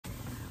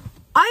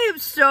I am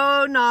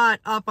so not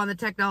up on the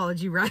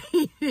technology, right?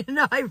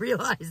 No, I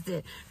realized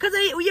it. Because,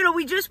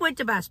 we just went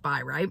to Best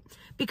Buy, right?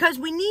 Because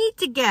we need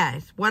to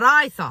get what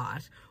I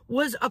thought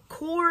was a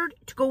cord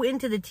to go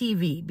into the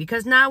TV.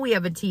 Because now we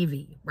have a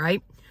TV,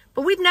 right?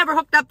 But we've never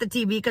hooked up the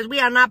TV because we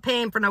are not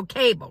paying for no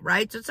cable,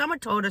 right? So someone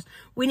told us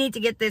we need to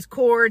get this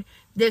cord,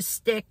 this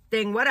stick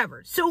thing,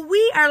 whatever. So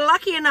we are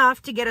lucky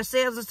enough to get a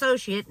sales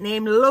associate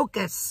named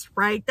Lucas,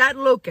 right? That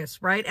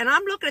Lucas, right? And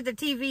I'm looking at the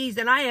TVs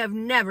and I have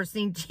never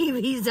seen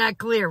TVs that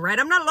clear, right?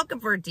 I'm not looking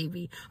for a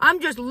TV.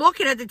 I'm just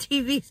looking at the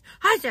TVs.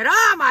 I said,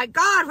 oh my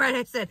God, right?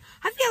 I said,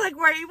 I feel like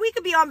we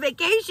could be on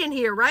vacation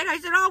here, right? I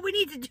said, all we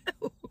need to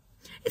do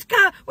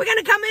we're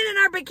going to come in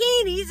our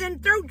bikinis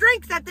and throw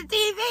drinks at the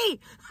TV.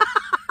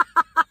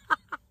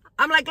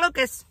 I'm like,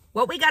 Lucas,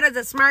 what we got is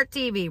a smart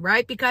TV,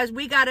 right? Because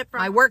we got it from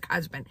my work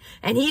husband.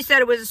 And he said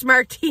it was a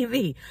smart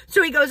TV.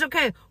 So he goes,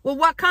 okay, well,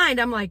 what kind?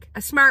 I'm like,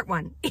 a smart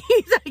one.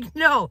 He's like,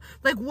 no.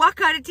 Like, what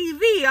kind of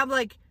TV? I'm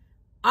like,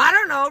 I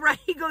don't know, right?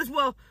 He goes,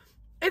 well,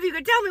 if you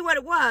could tell me what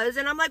it was.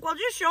 And I'm like, well,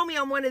 just show me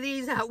on one of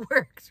these how it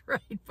works,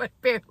 right? But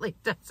apparently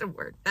it doesn't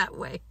work that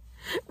way.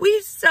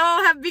 We so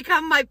have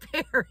become my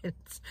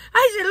parents.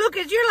 I said,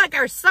 Lucas, you're like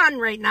our son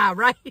right now,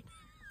 right?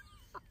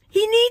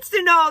 He needs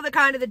to know the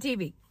kind of the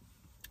TV.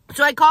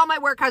 So I call my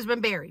work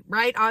husband, Barry,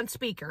 right, on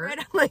speaker. Right?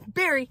 I'm like,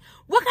 Barry,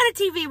 what kind of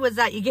TV was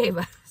that you gave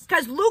us?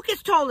 Because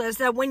Lucas told us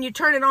that when you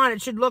turn it on,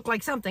 it should look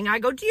like something. I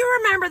go, do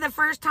you remember the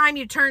first time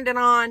you turned it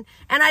on?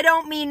 And I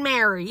don't mean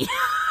Mary.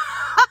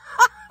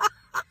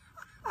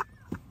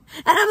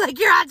 And I'm like,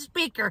 you're on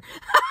speaker.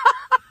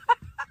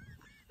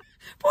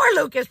 Poor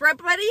Lucas, right?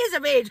 But he is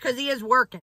of age because he is working.